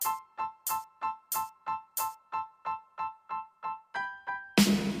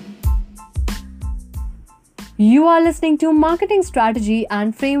You are listening to Marketing Strategy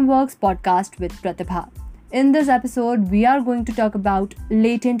and Frameworks podcast with Pratibha. In this episode, we are going to talk about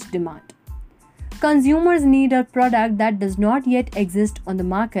latent demand. Consumers need a product that does not yet exist on the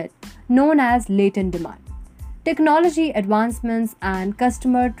market, known as latent demand. Technology advancements and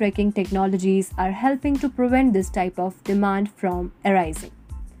customer tracking technologies are helping to prevent this type of demand from arising.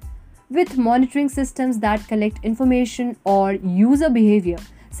 With monitoring systems that collect information or user behavior,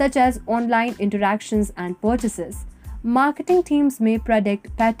 such as online interactions and purchases, marketing teams may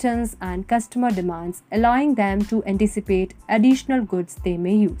predict patterns and customer demands, allowing them to anticipate additional goods they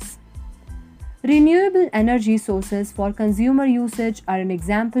may use. Renewable energy sources for consumer usage are an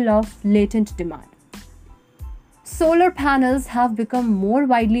example of latent demand. Solar panels have become more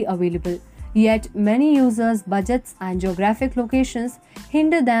widely available, yet many users' budgets and geographic locations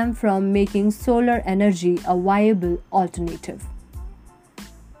hinder them from making solar energy a viable alternative.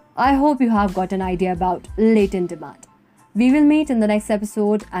 I hope you have got an idea about latent demand. We will meet in the next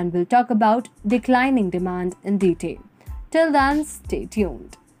episode and we'll talk about declining demand in detail. Till then, stay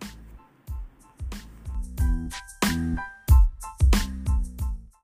tuned.